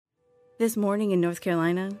This morning in North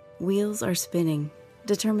Carolina, wheels are spinning.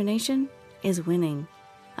 Determination is winning.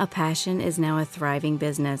 A passion is now a thriving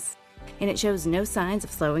business, and it shows no signs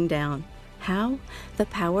of slowing down. How? The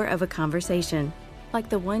power of a conversation, like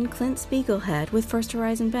the one Clint Spiegel had with First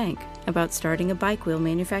Horizon Bank about starting a bike wheel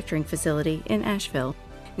manufacturing facility in Asheville.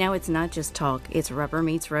 Now it's not just talk, it's rubber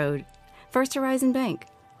meets road. First Horizon Bank.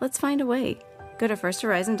 Let's find a way. Go to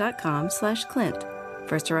firsthorizon.com/Clint.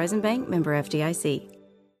 First Horizon Bank, member FDIC.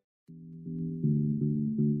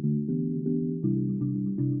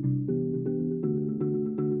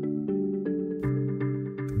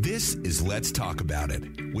 This is Let's Talk About It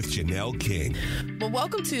with Janelle King. Well,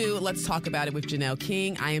 welcome to Let's Talk About It with Janelle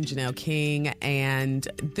King. I am Janelle King, and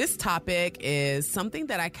this topic is something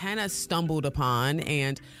that I kind of stumbled upon,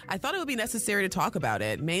 and I thought it would be necessary to talk about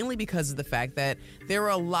it, mainly because of the fact that there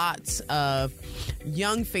are lots of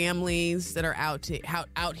young families that are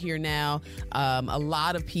out here now. A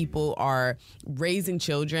lot of people are raising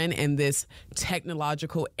children in this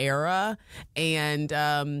technological era,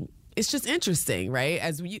 and it's just interesting, right?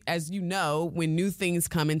 As you know, when new things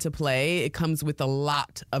come into play, it comes with a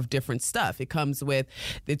lot of different stuff. It comes with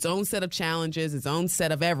its own set of challenges, its own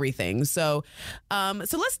set of everything. So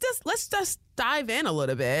let's just dive in a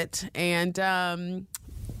little bit and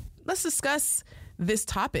let's discuss this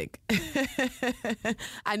topic.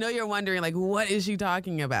 I know you're wondering, like, what is she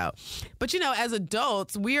talking about? But, as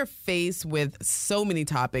adults, we are faced with so many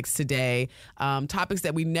topics today, topics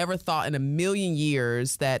that we never thought in a million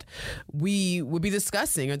years that we would be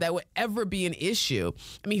discussing or that would ever be an issue.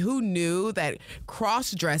 I mean, who knew that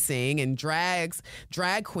cross-dressing and drag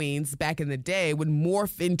queens back in the day would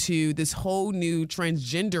morph into this whole new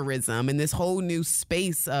transgenderism and this whole new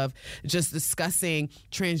space of just discussing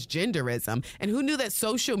transgenderism? And who knew that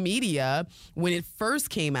social media, when it first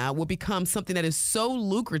came out, would become something that is so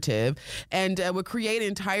lucrative and would create an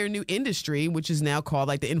entire new industry, which is now called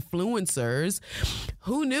like the influencers?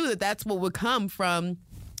 Who knew that that's what would come from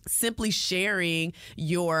simply sharing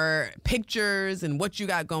your pictures and what you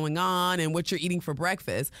got going on and what you're eating for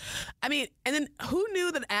breakfast? I mean, and then who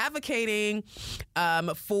knew that advocating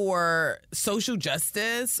for social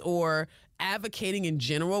justice or advocating in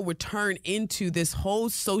general would turn into this whole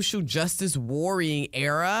social justice warring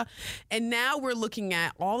era? And now we're looking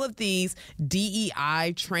at all of these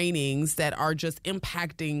DEI trainings that are just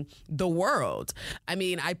impacting the world. I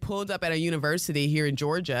mean, I pulled up at a university here in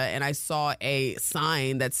Georgia and I saw a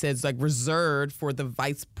sign that says like reserved for the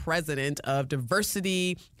vice president of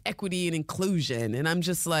diversity, equity, and inclusion. And I'm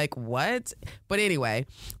just like, what? But anyway,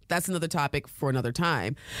 that's another topic for another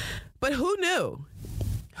time. But who knew?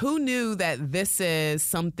 Who knew that this is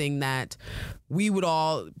something that we would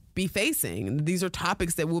all be facing? These are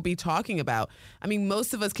topics that we'll be talking about. I mean,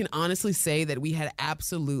 most of us can honestly say that we had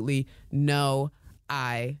absolutely no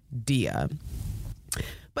idea.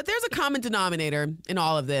 But there's a common denominator in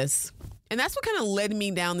all of this. And that's what kind of led me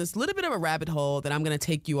down this little bit of a rabbit hole that I'm going to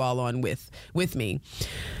take you all on with me.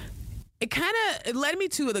 It led me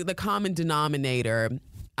to the common denominator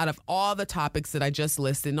out of all the topics that I just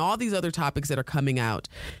listed and all these other topics that are coming out.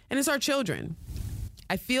 And it's our children.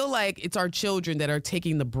 I feel like it's our children that are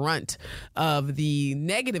taking the brunt of the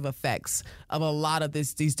negative effects of a lot of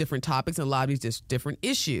these different topics and a lot of these different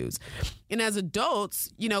issues. And as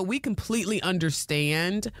adults, we completely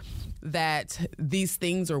understand that these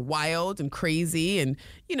things are wild and crazy. And,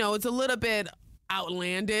 it's a little bit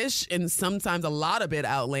outlandish and sometimes a lot of bit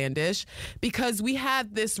outlandish because we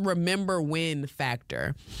have this remember when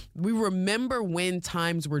factor. We remember when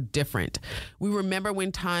times were different. We remember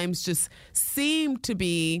when times just seemed to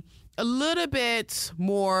be a little bit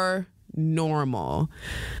more normal.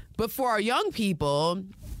 But for our young people,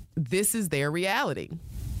 this is their reality.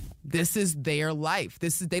 This is their life.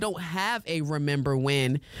 They don't have a remember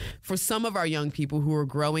when for some of our young people who are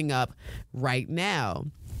growing up right now.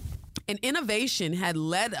 And innovation had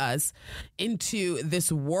led us into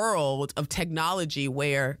this world of technology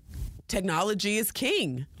where technology is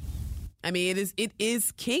king. I mean, it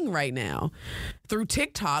is king right now. Through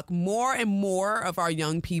TikTok, more and more of our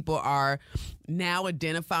young people are now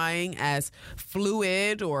identifying as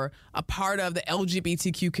fluid or a part of the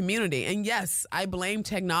LGBTQ community. And yes, I blame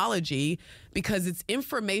technology because it's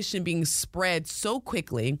information being spread so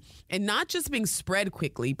quickly, and not just being spread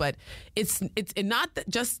quickly, but it's not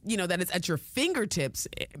just, that it's at your fingertips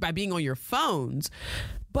by being on your phones,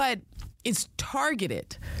 but it's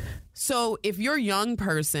targeted. So if your young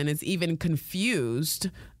person is even confused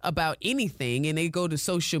about anything and they go to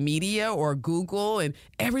social media or Google, and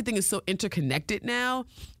everything is so interconnected now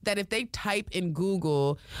that if they type in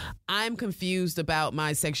Google, I'm confused about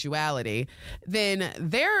my sexuality, then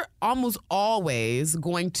they're almost always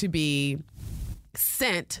going to be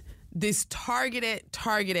sent this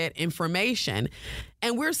targeted information.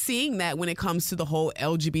 And we're seeing that when it comes to the whole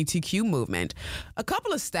LGBTQ movement. A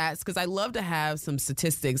couple of stats, because I love to have some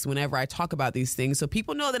statistics whenever I talk about these things, so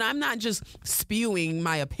people know that I'm not just spewing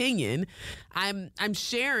my opinion. I'm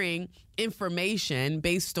sharing information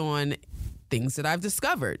based on things that I've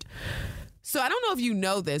discovered. So I don't know if you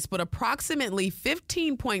know this, but approximately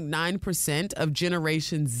 15.9% of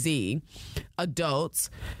Generation Z adults,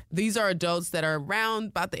 these are adults that are around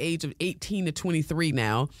about the age of 18 to 23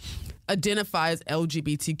 now, identify as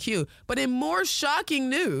LGBTQ. But in more shocking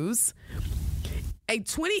news, a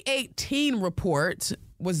 2018 report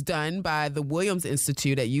was done by the Williams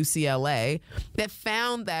Institute at UCLA that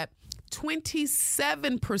found that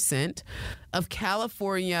 27% of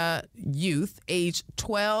California youth aged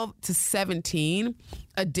 12 to 17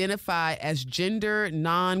 identify as gender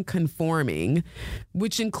non-conforming,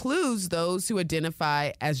 which includes those who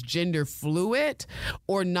identify as gender fluid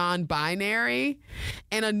or non-binary.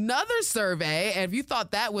 And another survey, and if you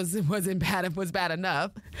thought that was bad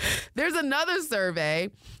enough, there's another survey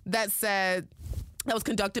that said that was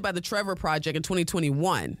conducted by the Trevor Project in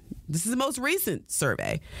 2021. This is the most recent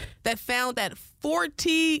survey that found that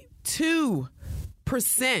 42%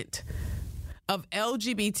 of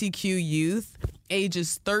LGBTQ youth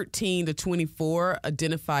ages 13 to 24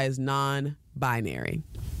 identify as non-binary.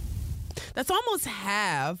 That's almost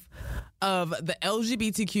half of the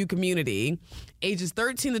LGBTQ community, ages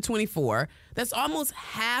 13 to 24. That's almost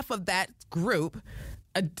half of that group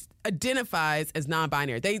identifies as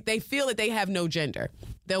non-binary. They feel that they have no gender.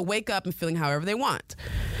 They'll wake up and feeling however they want.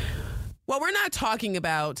 Well, we're not talking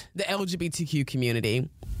about the LGBTQ community,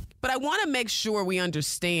 but I want to make sure we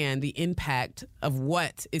understand the impact of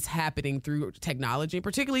what is happening through technology,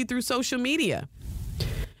 particularly through social media.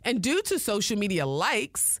 And due to social media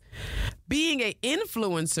likes, being an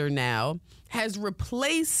influencer now has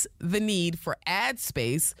replaced the need for ad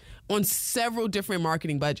space on several different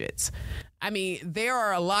marketing budgets. I mean, there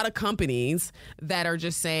are a lot of companies that are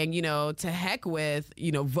just saying, to heck with,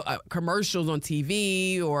 commercials on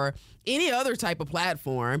TV or any other type of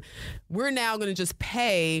platform. We're now going to just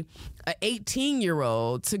pay an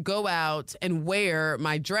 18-year-old to go out and wear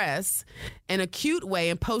my dress in a cute way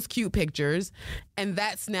and post cute pictures, and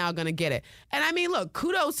that's now going to get it. And I mean, look,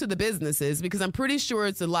 kudos to the businesses, because I'm pretty sure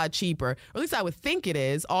it's a lot cheaper, or at least I would think it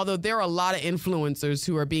is, although there are a lot of influencers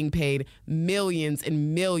who are being paid millions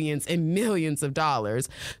and millions and millions of dollars.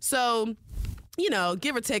 So,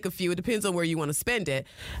 give or take a few, it depends on where you want to spend it,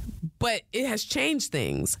 but it has changed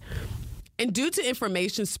things. And due to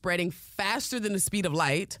information spreading faster than the speed of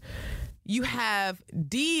light, you have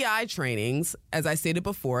DEI trainings, as I stated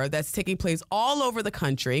before, that's taking place all over the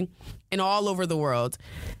country and all over the world.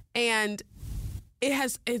 And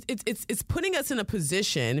it's putting us in a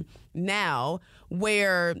position now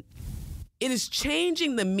where it is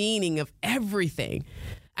changing the meaning of everything.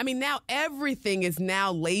 I mean, now everything is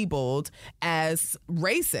now labeled as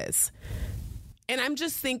racist. And I'm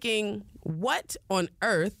just thinking, what on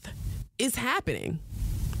earth is happening?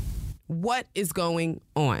 What is going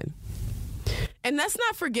on? And let's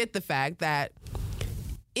not forget the fact that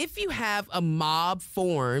if you have a mob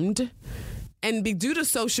formed, and due to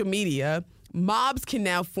social media, mobs can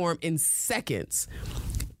now form in seconds.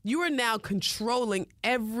 You are now controlling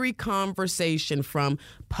every conversation, from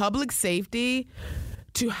public safety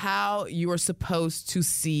to how you are supposed to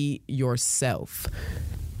see yourself.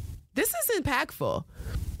 This is impactful.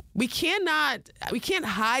 We can't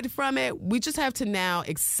hide from it. We just have to now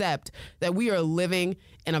accept that we are living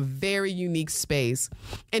in a very unique space.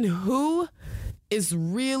 And who is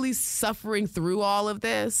really suffering through all of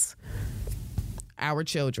this? Our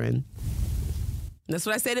children. That's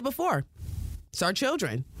what I stated before. It's our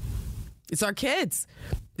children. It's our kids.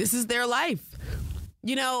 This is their life.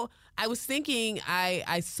 I was thinking,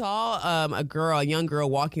 I saw a young girl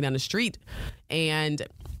walking down the street, and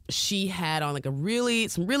she had on some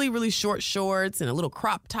really short shorts and a little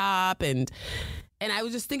crop top, and I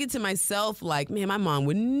was just thinking to myself, like, man, my mom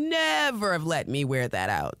would never have let me wear that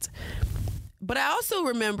out. But I also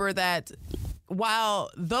remember that while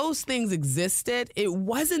those things existed, it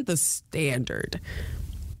wasn't the standard.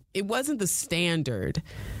 It wasn't the standard.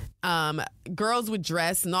 Girls would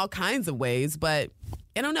dress in all kinds of ways, but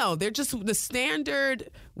I don't know. They're just, the standard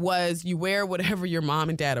was you wear whatever your mom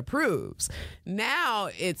and dad approves. Now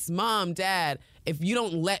it's mom, dad, if you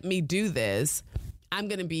don't let me do this, I'm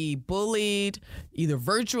going to be bullied, either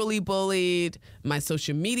virtually bullied. My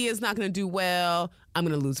social media is not going to do well. I'm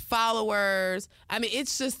going to lose followers. I mean,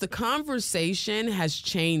 it's just the conversation has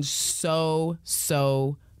changed so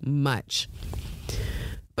much.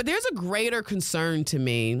 But there's a greater concern to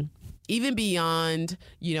me, even beyond,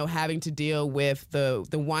 having to deal with the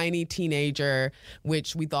whiny teenager,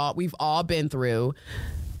 which we thought we've all been through.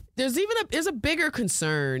 There's a bigger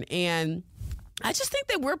concern. And I just think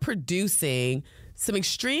that we're producing some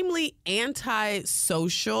extremely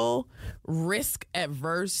antisocial,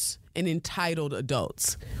 risk-averse, and entitled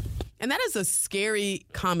adults. And that is a scary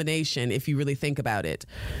combination if you really think about it.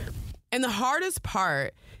 And the hardest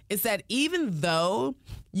part is that even though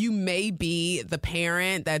you may be the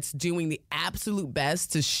parent that's doing the absolute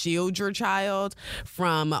best to shield your child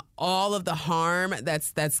from all of the harm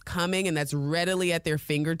that's coming and that's readily at their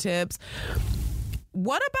fingertips,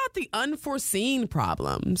 what about the unforeseen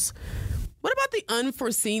problems? What about the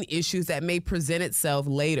unforeseen issues that may present itself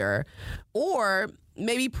later or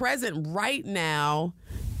maybe present right now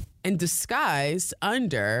and disguised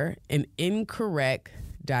under an incorrect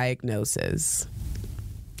diagnosis?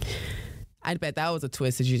 I bet that was a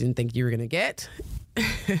twist that you didn't think you were going to get.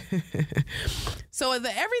 So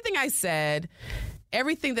everything I said,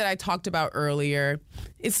 everything that I talked about earlier,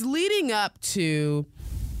 it's leading up to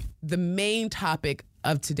the main topic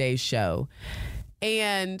of today's show.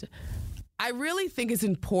 And I really think it's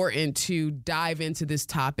important to dive into this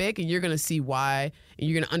topic, and you're going to see why, and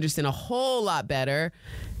you're going to understand a whole lot better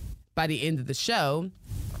by the end of the show.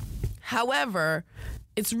 However,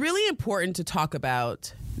 it's really important to talk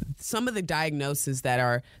about some of the diagnoses that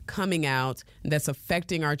are coming out that's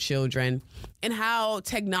affecting our children and how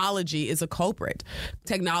technology is a culprit.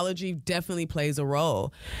 Technology definitely plays a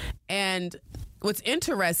role. And what's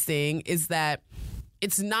interesting is that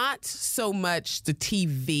it's not so much the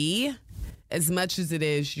TV as much as it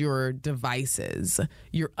is your devices,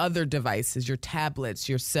 your other devices, your tablets,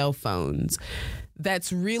 your cell phones,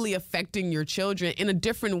 that's really affecting your children in a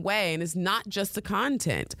different way. And it's not just the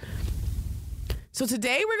content. So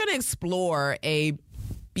today we're going to explore a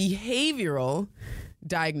behavioral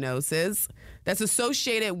diagnosis that's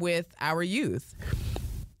associated with our youth.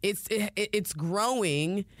 It's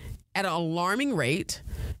growing at an alarming rate,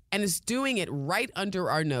 and it's doing it right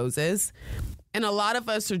under our noses. And a lot of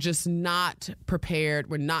us are just not prepared.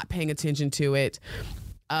 We're not paying attention to it.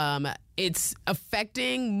 It's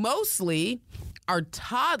affecting mostly our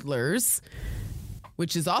toddlers,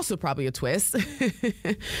 which is also probably a twist.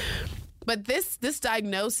 But this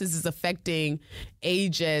diagnosis is affecting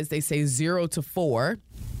ages, they say 0 to 4,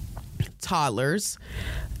 toddlers.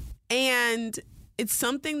 And it's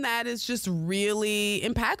something that is just really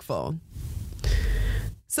impactful.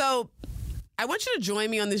 So I want you to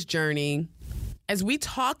join me on this journey as we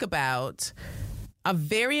talk about a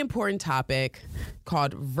very important topic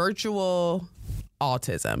called virtual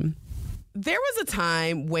autism. There was a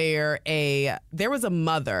time where there was a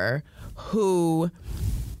mother who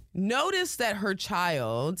noticed that her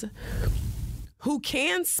child, who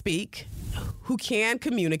can speak, who can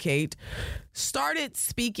communicate, started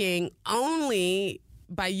speaking only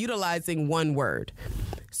by utilizing one word.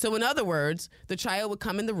 So in other words, the child would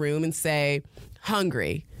come in the room and say,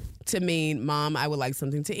 hungry, to mean, Mom, I would like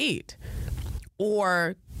something to eat.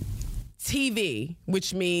 Or TV,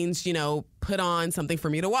 which means, put on something for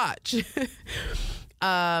me to watch.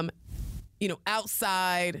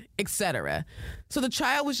 Outside, etc. So the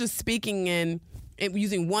child was just speaking and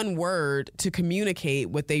using one word to communicate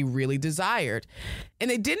what they really desired.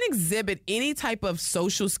 And they didn't exhibit any type of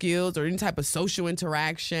social skills or any type of social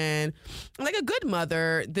interaction. Like a good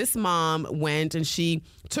mother, this mom went and she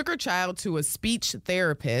took her child to a speech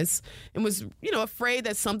therapist and was, afraid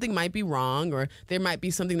that something might be wrong or there might be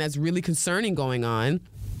something that's really concerning going on.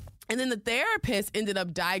 And then the therapist ended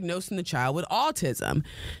up diagnosing the child with autism,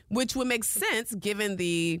 which would make sense given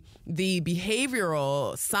the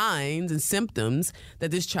behavioral signs and symptoms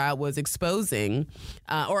that this child was espousing.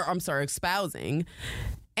 And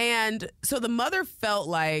so the mother felt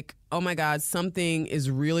like, oh my God, something is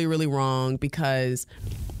really, really wrong because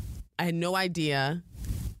I had no idea.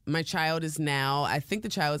 My child is now, I think the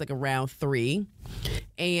child is like around 3.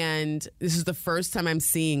 And this is the first time I'm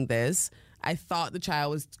seeing this. I thought the child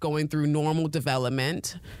was going through normal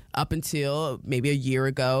development up until maybe a year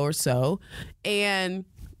ago or so. And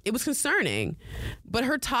it was concerning. But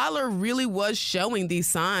her toddler really was showing these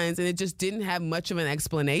signs, and it just didn't have much of an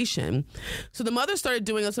explanation. So the mother started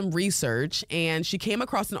doing some research, and she came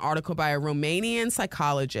across an article by a Romanian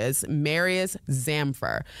psychologist, Marius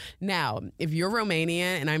Zamfir. Now, if you're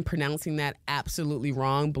Romanian and I'm pronouncing that absolutely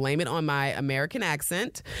wrong, blame it on my American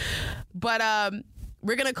accent. But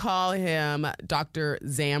we're going to call him Dr.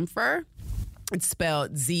 Zamfir. It's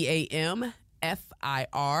spelled Zamfir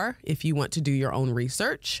if you want to do your own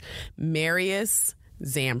research. Marius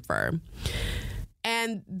Zamfir.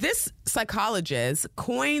 And this psychologist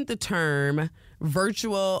coined the term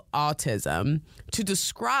virtual autism to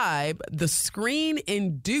describe the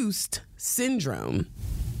screen-induced syndrome.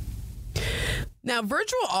 Now,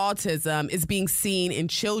 virtual autism is being seen in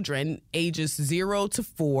children ages 0 to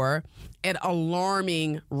 4 at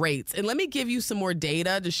alarming rates. And let me give you some more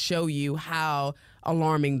data to show you how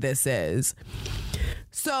alarming this is.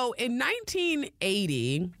 So in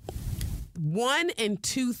 1980, 1 in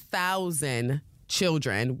 2,000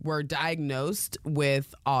 children were diagnosed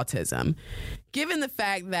with autism. Given the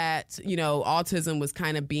fact that, autism was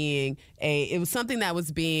kind of being it was something that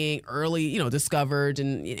was being early, discovered,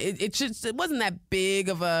 and it wasn't that big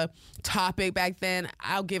of a topic back then.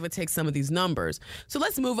 I'll give or take some of these numbers. So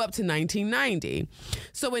let's move up to 1990.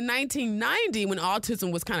 So in 1990, when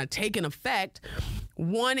autism was kind of taking effect,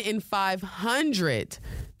 1 in 500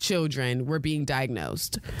 children were being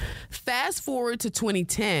diagnosed. Fast forward to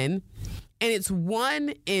 2010, and it's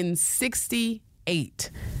 1 in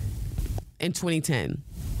 68 in 2010.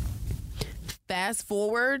 Fast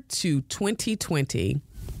forward to 2020,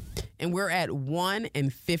 and we're at 1 in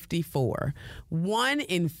 54. 1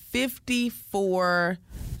 in 54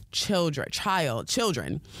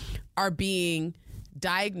 children are being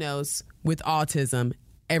diagnosed with autism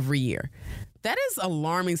every year. That is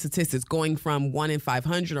alarming statistics, going from 1 in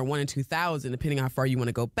 500 or 1 in 2,000, depending on how far you want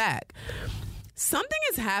to go back. Something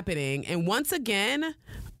is happening, and once again,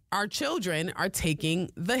 our children are taking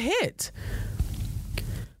the hit.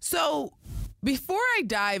 So before I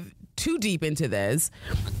dive too deep into this,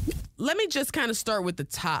 let me just kind of start with the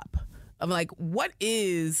top of what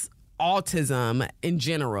is autism in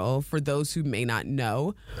general for those who may not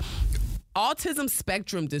know. Autism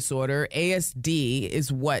spectrum disorder, ASD,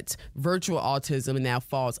 is what virtual autism now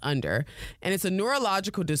falls under. And it's a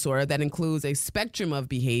neurological disorder that includes a spectrum of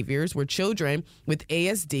behaviors where children with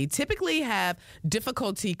ASD typically have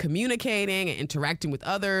difficulty communicating and interacting with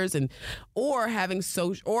others or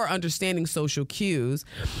understanding social cues.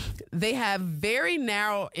 They have very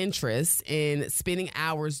narrow interests in spending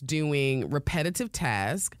hours doing repetitive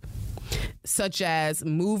tasks, such as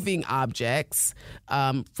moving objects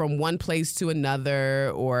from one place to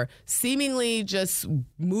another, or seemingly just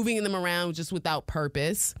moving them around just without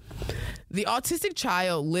purpose. The autistic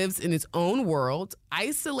child lives in his own world,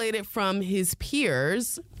 isolated from his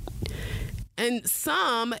peers, and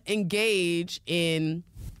some engage in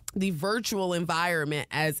the virtual environment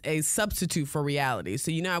as a substitute for reality.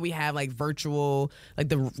 So how we have virtual,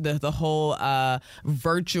 the whole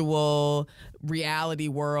virtual reality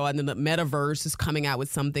world, and then the metaverse is coming out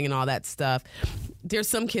with something and all that stuff. There's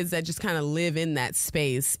some kids that just kind of live in that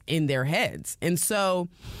space in their heads. And so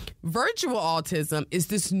virtual autism is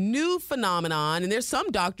this new phenomenon, and there's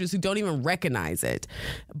some doctors who don't even recognize it.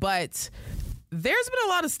 But there's been a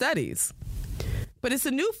lot of studies. But it's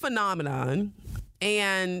a new phenomenon.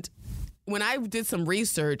 And when I did some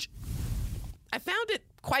research, I found it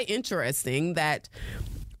quite interesting that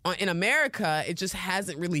in America, it just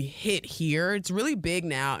hasn't really hit here. It's really big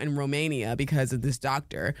now in Romania because of this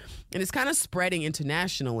doctor, and it's kind of spreading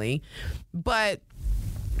internationally. But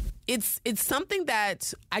it's something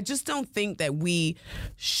that I just don't think that we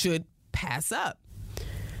should pass up.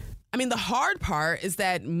 I mean, the hard part is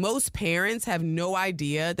that most parents have no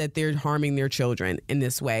idea that they're harming their children in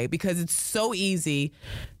this way because it's so easy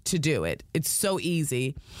to do it. It's so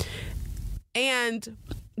easy. And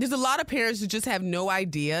there's a lot of parents who just have no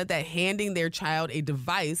idea that handing their child a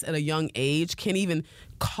device at a young age can even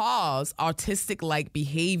cause autistic-like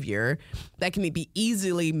behavior that can be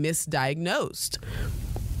easily misdiagnosed.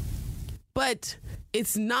 But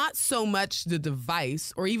it's not so much the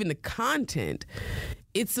device or even the content.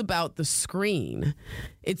 It's about the screen.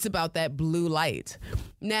 It's about that blue light.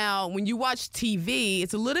 Now, when you watch TV,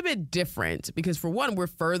 it's a little bit different because, for one, we're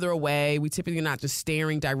further away. We typically are not just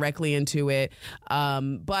staring directly into it.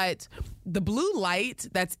 But the blue light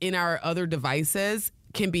that's in our other devices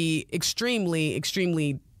can be extremely,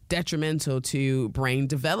 extremely detrimental to brain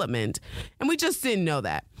development. And we just didn't know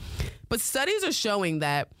that. But studies are showing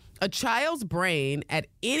that a child's brain at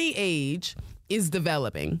any age is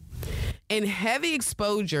developing. And heavy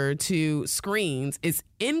exposure to screens is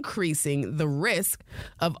increasing the risk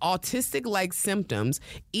of autistic-like symptoms,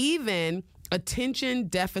 even attention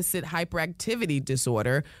deficit hyperactivity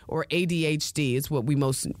disorder, or ADHD is what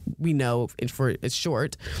we know for it's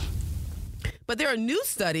short. But there are new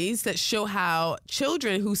studies that show how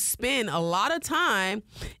children who spend a lot of time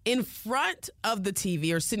in front of the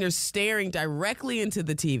TV or sitting there staring directly into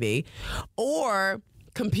the TV or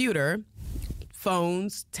computer,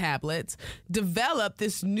 phones, tablets, develop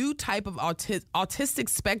this new type of autistic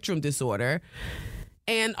spectrum disorder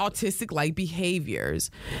and autistic-like behaviors.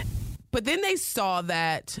 But then they saw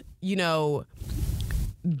that,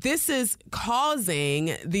 this is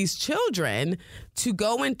causing these children to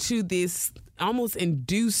go into this almost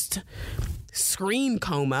induced screen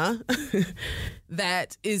coma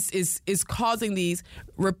that is causing these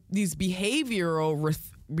behavioral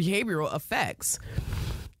effects.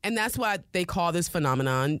 And that's why they call this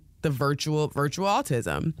phenomenon the virtual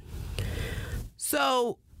autism.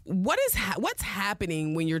 So what's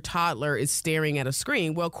happening when your toddler is staring at a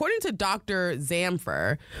screen? Well, according to Dr.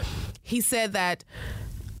 Zamfer, he said that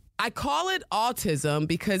I call it autism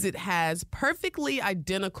because it has perfectly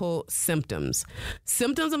identical symptoms.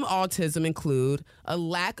 Symptoms of autism include a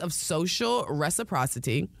lack of social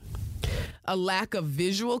reciprocity, a lack of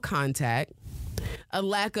visual contact, a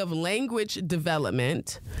lack of language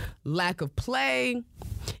development, lack of play,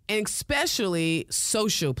 and especially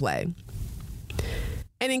social play.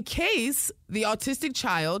 And in case the autistic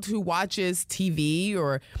child who watches TV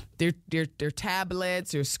or their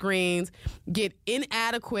tablets or screens get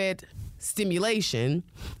inadequate stimulation,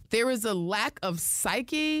 there is a lack of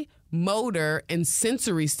psyche, motor, and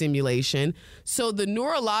sensory stimulation, so the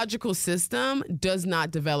neurological system does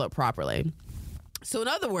not develop properly. So in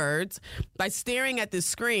other words, by staring at this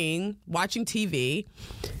screen, watching TV,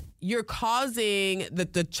 you're causing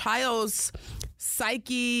the child's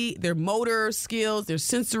psyche, their motor skills, their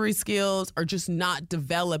sensory skills are just not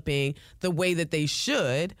developing the way that they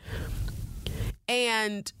should.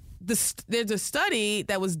 And there's a study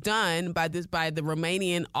that was done by the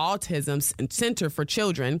Romanian Autism Center for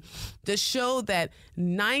Children that showed that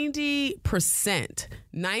 90%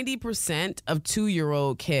 of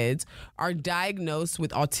 2-year-old kids are diagnosed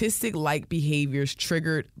with autistic-like behaviors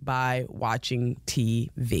triggered by watching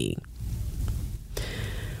TV.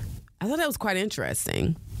 I thought that was quite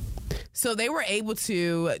interesting. So they were able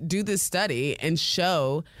to do this study and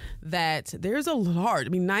show that there's a large,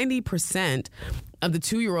 90% of the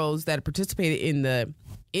 2-year-olds that participated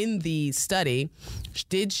in the study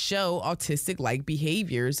did show autistic-like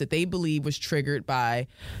behaviors that they believe was triggered by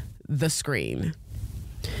the screen.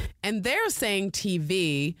 And they're saying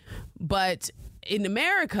TV, but in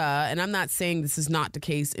America, and I'm not saying this is not the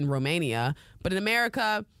case in Romania, but in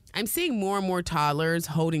America, I'm seeing more and more toddlers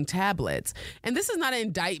holding tablets. And this is not an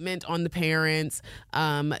indictment on the parents.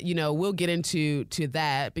 We'll get into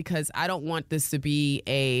that because I don't want this to be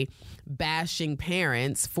a bashing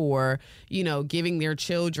parents for, giving their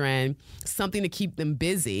children something to keep them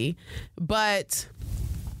busy. But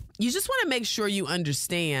you just want to make sure you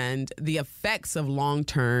understand the effects of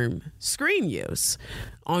long-term screen use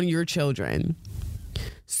on your children.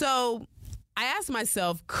 So I asked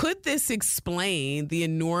myself, could this explain the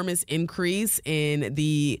enormous increase in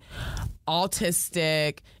the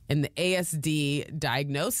autistic and the ASD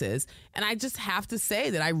diagnosis? And I just have to say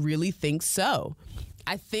that I really think so.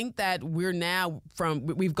 I think that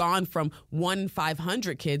we've gone from 1 in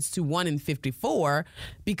 500 kids to 1 in 54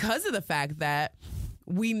 because of the fact that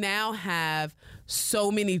we now have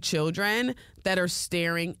so many children that are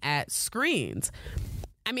staring at screens.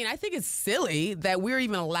 I think it's silly that we're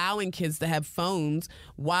even allowing kids to have phones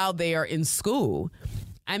while they are in school.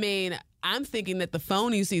 I'm thinking that the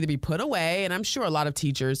phone needs to either be put away, and I'm sure a lot of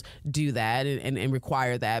teachers do that and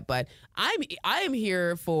require that. But I am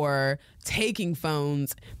here for taking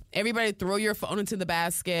phones. Everybody throw your phone into the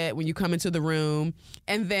basket when you come into the room.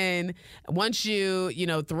 And then once you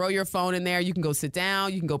throw your phone in there, you can go sit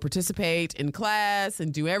down, you can go participate in class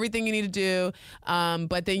and do everything you need to do.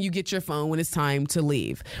 But then you get your phone when it's time to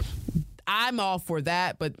leave. I'm all for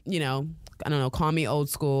that, but I don't know, call me old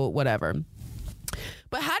school, whatever.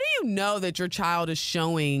 But how do you know that your child is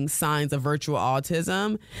showing signs of virtual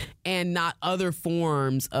autism and not other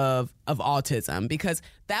forms of autism? Because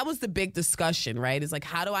that was the big discussion, right? It's like,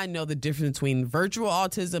 how do I know the difference between virtual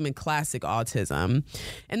autism and classic autism?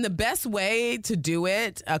 And the best way to do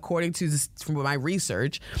it, according to from my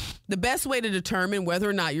research, the best way to determine whether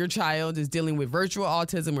or not your child is dealing with virtual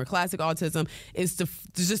autism or classic autism is to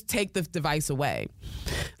just take the device away.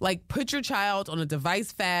 Like, put your child on a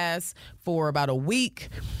device fast for about a week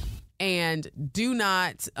and do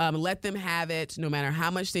not let them have it no matter how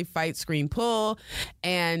much they fight screen pull,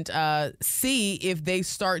 and see if they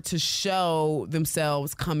start to show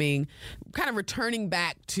themselves kind of returning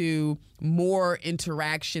back to more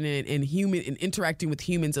interaction and interacting with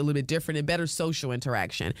humans a little bit different and better social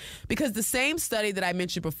interaction. Because the same study that I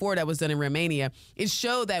mentioned before that was done in Romania, it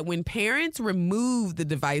showed that when parents remove the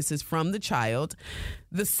devices from the child,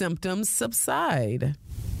 the symptoms subside.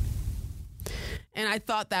 And I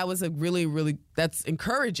thought that was that's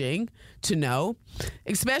encouraging to know,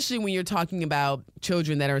 especially when you're talking about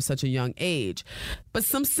children that are at such a young age. But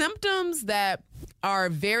some symptoms that are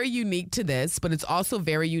very unique to this, but it's also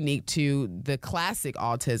very unique to the classic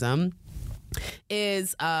autism,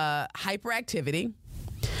 is hyperactivity,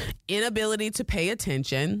 inability to pay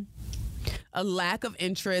attention, a lack of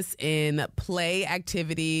interest in play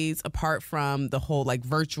activities apart from the whole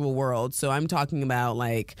virtual world. So I'm talking about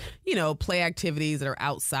play activities that are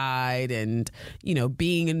outside and,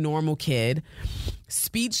 being a normal kid,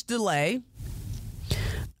 speech delay,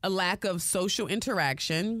 a lack of social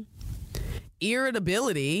interaction,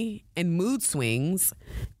 irritability and mood swings,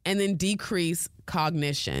 and then decreased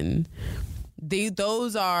cognition.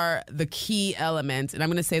 Those are the key elements, and I'm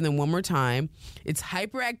going to say them one more time. It's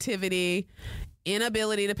hyperactivity,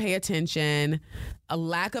 inability to pay attention, a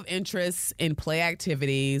lack of interest in play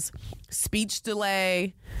activities, speech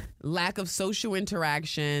delay, lack of social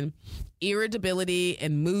interaction, irritability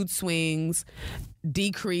and mood swings,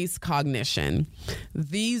 decreased cognition.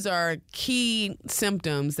 These are key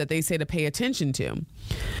symptoms that they say to pay attention to.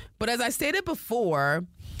 But as I stated before,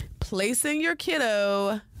 placing your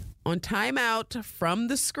kiddo on timeout from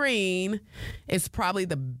the screen is probably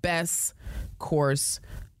the best course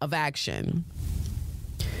of action.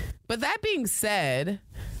 But that being said,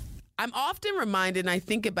 I'm often reminded, and I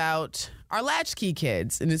think about our latchkey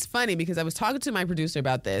kids. And it's funny because I was talking to my producer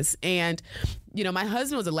about this, and my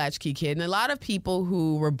husband was a latchkey kid, and a lot of people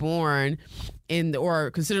who were born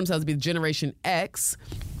or consider themselves to be Generation X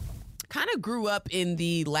kind of grew up in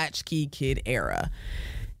the latchkey kid era.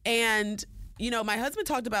 And my husband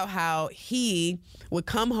talked about how he would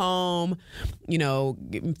come home,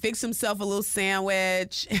 fix himself a little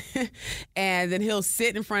sandwich, and then he'll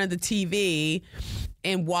sit in front of the TV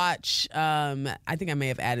and watch. I think I may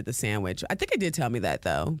have added the sandwich. I think I did tell me that,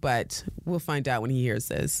 though, but we'll find out when he hears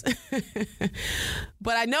this.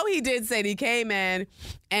 But I know he did say that he came in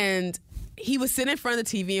and he would sit in front of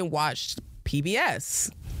the TV and watch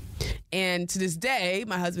PBS. And to this day,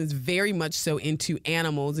 my husband's very much so into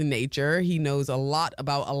animals and nature. He knows a lot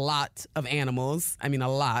about a lot of animals. I mean,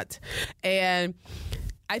 a lot. And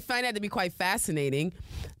I find that to be quite fascinating.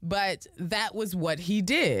 But that was what he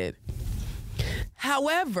did.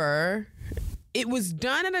 However, it was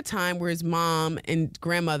done at a time where his mom and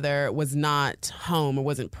grandmother was not home or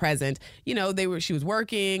wasn't present. She was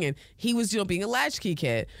working and he was, being a latchkey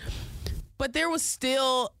kid. But there was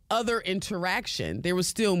still other interaction. There was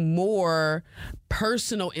still more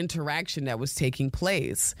personal interaction that was taking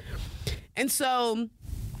place. And so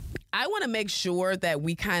I want to make sure that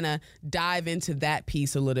we kind of dive into that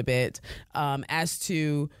piece a little bit as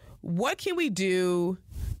to what can we do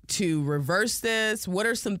to reverse this? What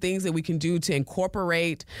are some things that we can do to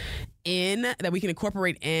incorporate in, that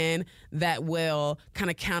will kind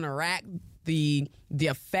of counteract the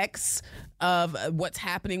effects of what's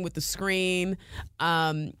happening with the screen.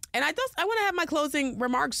 And I want to have my closing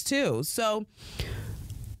remarks too. So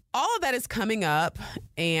all of that is coming up.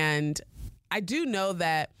 And I do know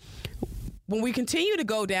that when we continue to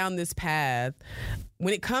go down this path,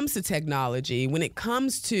 when it comes to technology, when it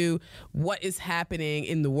comes to what is happening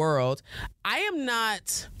in the world, I am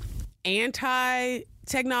not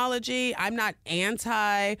anti-technology. I'm not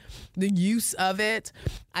anti the use of it.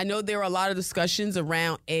 I know there are a lot of discussions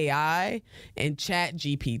around AI and Chat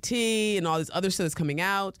GPT and all this other stuff that's coming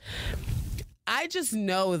out. I just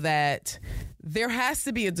know that there has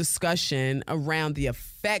to be a discussion around the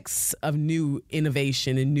effects of new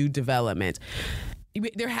innovation and new development.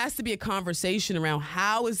 There has to be a conversation around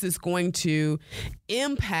how is this going to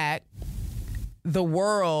impact the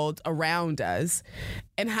world around us,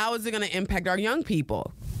 and how is it going to impact our young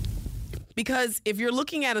people? Because if you're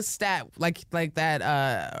looking at a stat like that,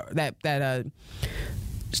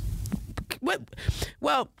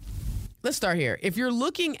 let's start here. If you're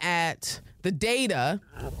looking at the data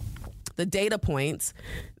points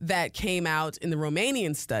that came out in the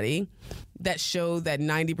Romanian study that showed that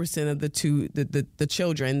 90% of the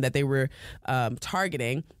children that they were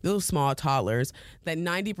targeting, little small toddlers, that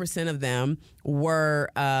 90% of them were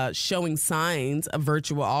showing signs of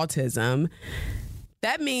virtual autism.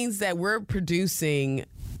 That means that we're producing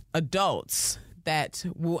adults that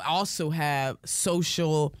will also have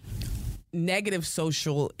negative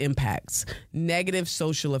social impacts, negative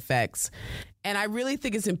social effects. And I really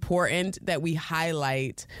think it's important that we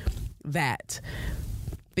highlight that,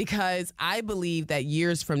 because I believe that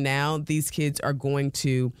years from now, these kids are going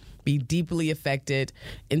to be deeply affected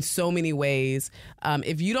in so many ways.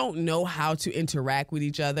 If you don't know how to interact with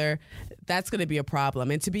each other, that's going to be a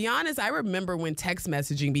problem. And to be honest, I remember when text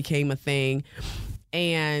messaging became a thing,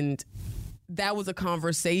 and that was a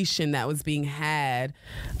conversation that was being had.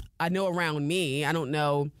 I know around me, I don't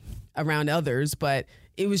know around others, but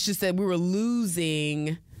it was just that we were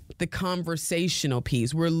losing the conversational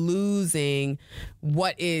piece. We're losing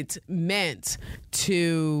what it meant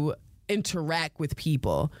to interact with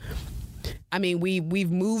people. I mean,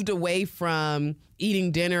 we've moved away from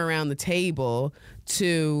eating dinner around the table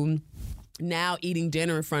to now eating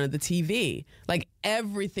dinner in front of the TV. Like,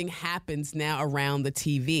 everything happens now around the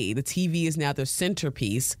TV. The TV is now the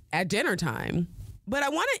centerpiece at dinner time. But I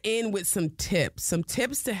want to end with some tips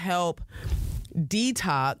to help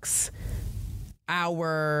detox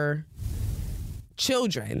our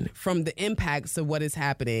children from the impacts of what is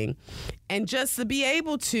happening, and just to be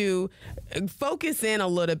able to focus in a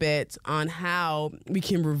little bit on how we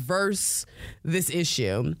can reverse this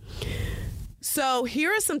issue. So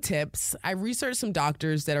here are some tips. I researched some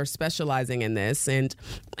doctors that are specializing in this, and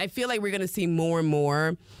I feel like we're going to see more and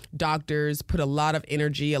more doctors put a lot of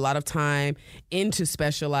energy, a lot of time into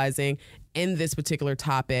specializing in this particular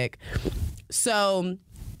topic. So,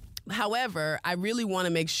 however, I really want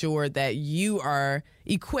to make sure that you are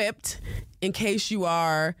equipped in case you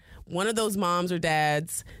are one of those moms or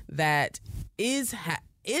dads that is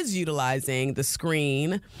utilizing the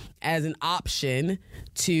screen as an option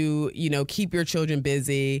to, keep your children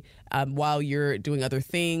busy while you're doing other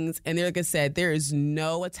things. And like I said, there is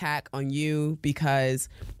no attack on you, because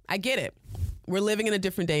I get it. We're living in a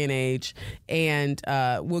different day and age, and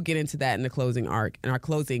we'll get into that in our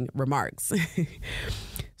closing remarks.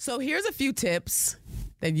 So here's a few tips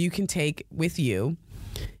that you can take with you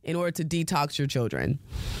in order to detox your children.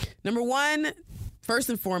 Number one, first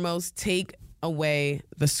and foremost, take away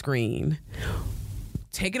the screen.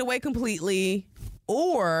 Take it away completely,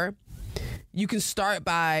 or you can start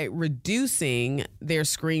by reducing their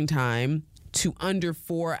screen time to under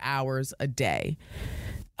 4 hours a day.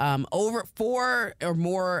 Over 4 or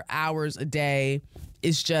more hours a day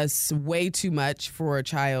is just way too much for a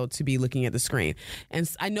child to be looking at the screen. And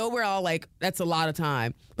I know we're all like, that's a lot of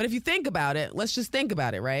time. But if you think about it, let's just think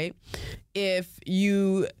about it, right? If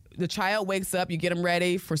the child wakes up, you get them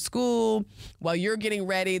ready for school. While you're getting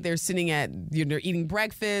ready, they're they're eating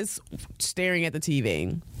breakfast, staring at the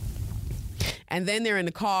TV. And then they're in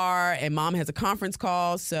the car and mom has a conference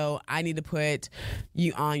call. So I need to put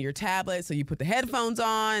you on your tablet. So you put the headphones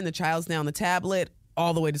on and the child's now on the tablet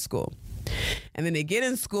all the way to school. And then they get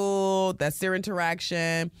in school, that's their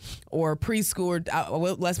interaction, or preschool,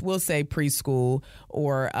 we'll say preschool,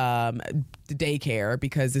 or daycare,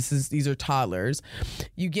 because these are toddlers.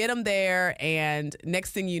 You get them there, and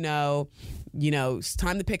next thing you know, it's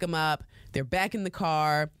time to pick them up. They're back in the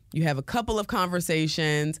car. You have a couple of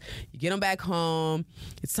conversations. You get them back home.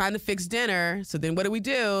 It's time to fix dinner. So then what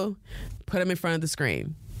do? Put them in front of the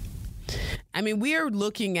screen. I mean, we are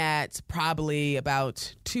looking at probably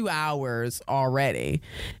about 2 hours already,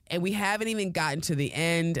 and we haven't even gotten to the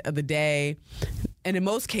end of the day. And in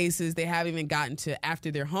most cases, they haven't even gotten to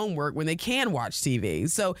after their homework when they can watch TV.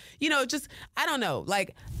 So, I don't know,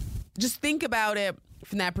 just think about it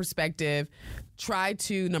from that perspective. Try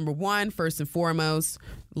to, number one, first and foremost,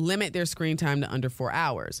 limit their screen time to under 4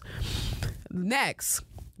 hours. Next,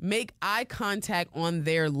 make eye contact on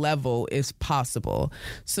their level if possible.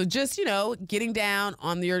 So just, getting down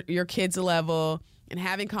on your kids' level and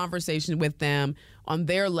having conversations with them on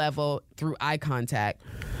their level through eye contact.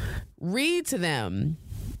 Read to them.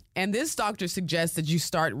 And this doctor suggests that you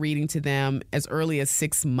start reading to them as early as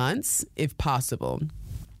 6 months, if possible.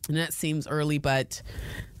 And that seems early, but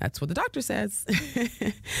that's what the doctor says.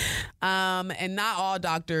 And not all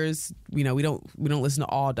doctors, we don't listen to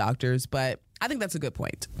all doctors, but I think that's a good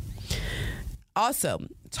point. Also,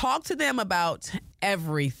 talk to them about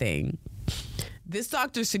everything. This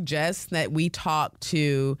doctor suggests that we talk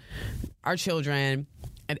to our children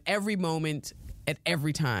at every moment, at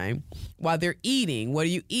every time. While they're eating, what are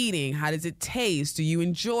you eating? How does it taste? Do you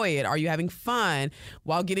enjoy it? Are you having fun?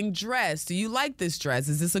 While getting dressed, do you like this dress?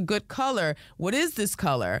 Is this a good color? What is this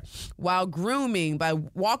color? While grooming,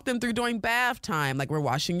 walk them through during bath time, like we're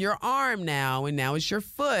washing your arm now, and now it's your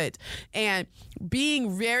foot. And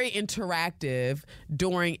being very interactive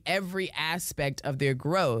during every aspect of their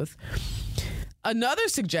growth. Another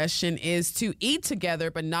suggestion is to eat together,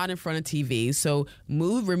 but not in front of TV. So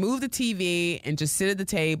remove the TV and just sit at the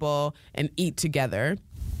table and eat together.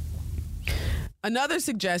 Another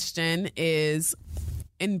suggestion is,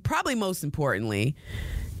 and probably most importantly,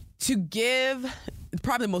 give the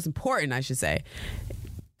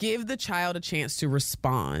child a chance to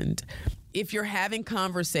respond. If you're having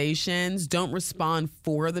conversations, don't respond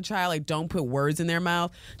for the child. Like, don't put words in their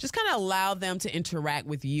mouth. Just kind of allow them to interact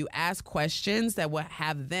with you. Ask questions that will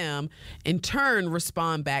have them, in turn,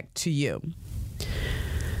 respond back to you.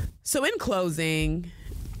 So in closing,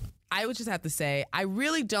 I would just have to say, I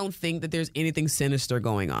really don't think that there's anything sinister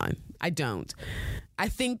going on. I don't. I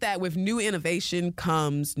think that with new innovation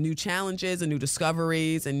comes new challenges and new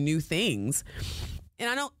discoveries and new things.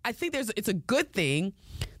 And I think it's a good thing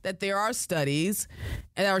that there are studies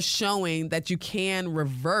that are showing that you can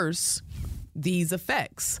reverse these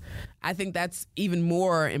effects. I think that's even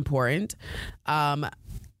more important. And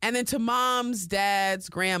then to moms, dads,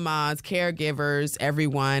 grandmas, caregivers,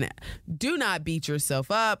 everyone, do not beat yourself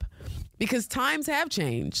up, because times have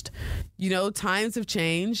changed. Times have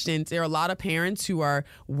changed, and there are a lot of parents who are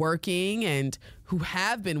working and who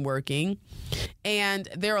have been working, and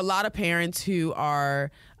there are a lot of parents who are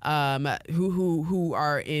who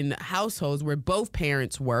are in households where both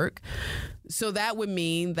parents work. So that would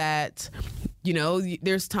mean that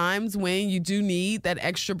there's times when you do need that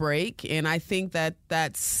extra break, and I think that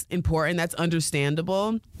that's important. That's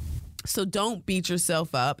understandable. So don't beat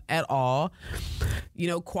yourself up at all.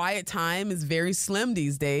 Quiet time is very slim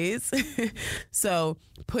these days. So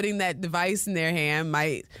putting that device in their hand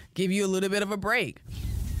might give you a little bit of a break.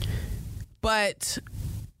 But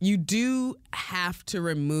you do have to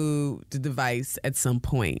remove the device at some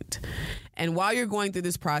point. And while you're going through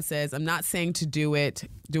this process, I'm not saying to do a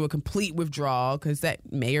complete withdrawal, because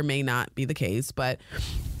that may or may not be the case, but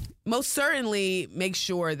most certainly make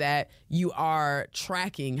sure that you are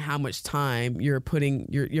tracking how much time you're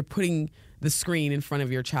putting the screen in front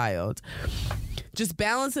of your child. Just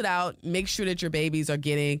balance it out. Make sure that your babies are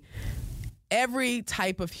getting every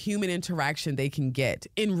type of human interaction they can get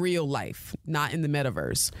in real life, not in the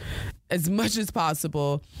metaverse, as much as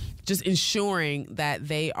possible. Just ensuring that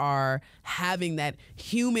they are having that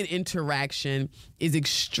human interaction is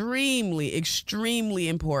extremely, extremely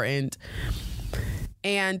important.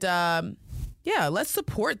 And let's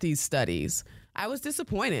support these studies. I was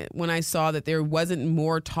disappointed when I saw that there wasn't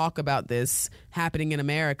more talk about this happening in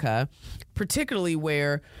America, particularly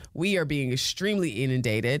where we are being extremely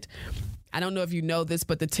inundated. I don't know if you know this,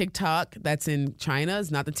 but the TikTok that's in China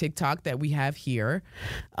is not the TikTok that we have here.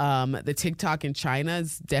 The TikTok in China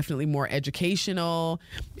is definitely more educational.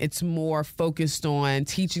 It's more focused on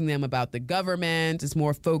teaching them about the government. It's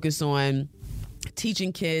more focused on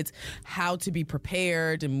teaching kids how to be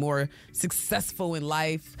prepared and more successful in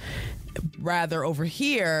life. Rather, over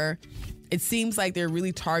here, it seems like they're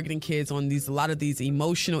really targeting kids on a lot of these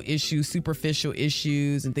emotional issues, superficial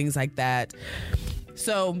issues, and things like that.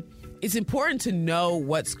 So it's important to know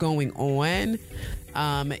what's going on,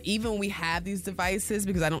 even when we have these devices,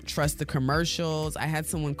 because I don't trust the commercials. I had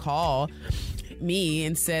someone call me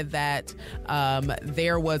and said that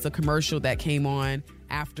there was a commercial that came on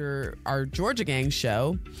after our Georgia Gang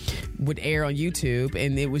show would air on YouTube,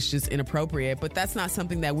 and it was just inappropriate. But that's not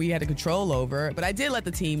something that we had a control over. But I did let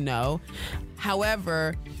the team know.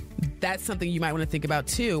 However, that's something you might want to think about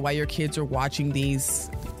too while your kids are watching these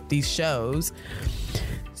shows.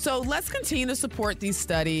 So let's continue to support these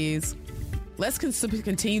studies. Let's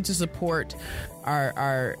continue to support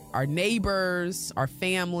our neighbors, our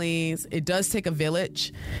families. It does take a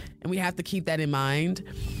village, and we have to keep that in mind.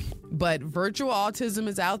 But virtual autism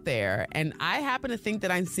is out there, and I happen to think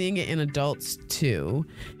that I'm seeing it in adults too.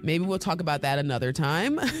 Maybe we'll talk about that another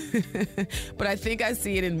time. But I think I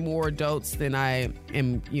see it in more adults than I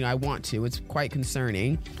want to. It's quite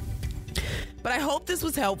concerning. But I hope this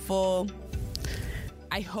was helpful.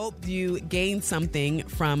 I hope you gained something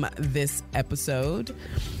from this episode.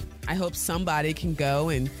 I hope somebody can go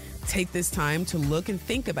and take this time to look and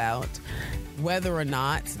think about whether or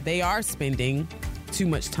not they are spending too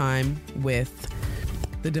much time with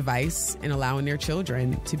the device and allowing their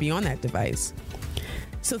children to be on that device.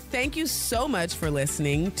 So thank you so much for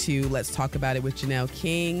listening to Let's Talk About It with Janelle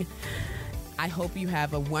King. I hope you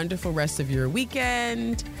have a wonderful rest of your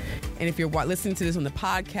weekend. And if you're listening to this on the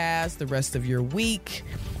podcast, the rest of your week.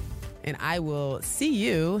 And I will see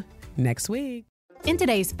you next week. In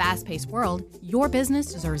today's fast-paced world, your business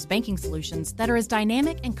deserves banking solutions that are as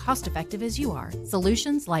dynamic and cost-effective as you are.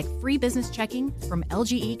 Solutions like free business checking from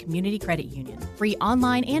LGE Community Credit Union, free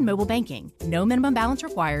online and mobile banking, no minimum balance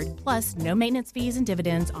required, plus no maintenance fees and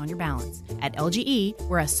dividends on your balance. At LGE,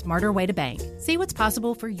 we're a smarter way to bank. See what's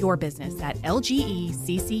possible for your business at lgeccu.org.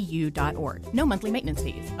 No monthly maintenance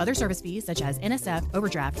fees. Other service fees such as NSF,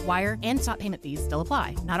 overdraft, wire, and stop payment fees still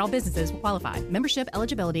apply. Not all businesses will qualify. Membership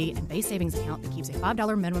eligibility and base savings account that keeps a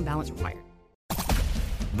 $5 minimum balance required.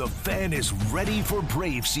 The Fan is ready for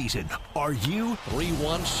Brave season. Are you?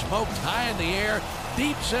 3-1 smoked high in the air,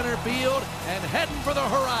 deep center field, and heading for the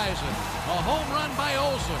horizon. A home run by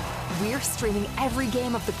Olsen. We're streaming every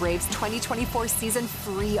game of the Braves 2024 season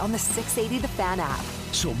free on the 680 The Fan app.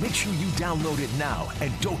 So make sure you download it now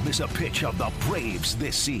and don't miss a pitch of the Braves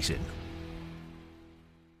this season.